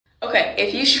Okay,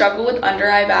 if you struggle with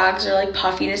under eye bags or like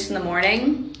puffiness in the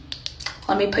morning,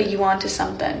 let me put you on to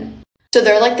something. So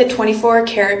they're like the 24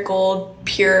 karat gold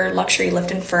pure luxury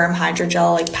lift and firm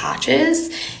Hydra-Gel like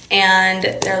patches, and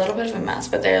they're a little bit of a mess,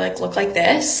 but they like look like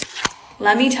this.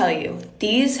 Let me tell you,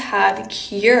 these have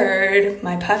cured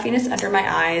my puffiness under my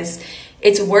eyes.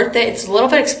 It's worth it. It's a little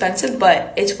bit expensive,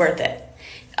 but it's worth it.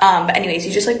 But anyways,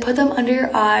 you just like put them under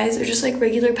your eyes. They're just like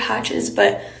regular patches,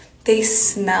 but they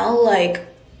smell like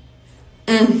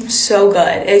so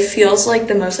good. It feels like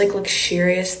the most like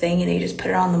luxurious thing, and you just put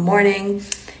it on in the morning.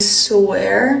 I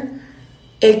swear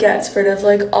it gets rid of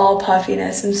like all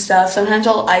puffiness and stuff. Sometimes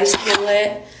I'll ice peel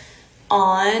it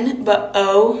on, but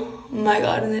oh my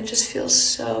god, and it just feels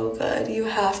so good. You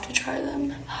have to try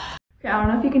them. Okay, I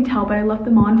don't know if you can tell, but I left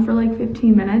them on for like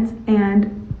 15 minutes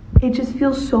and it just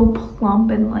feels so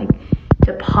plump and like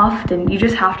puffed, and you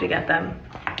just have to get them.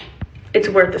 It's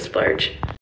worth the splurge.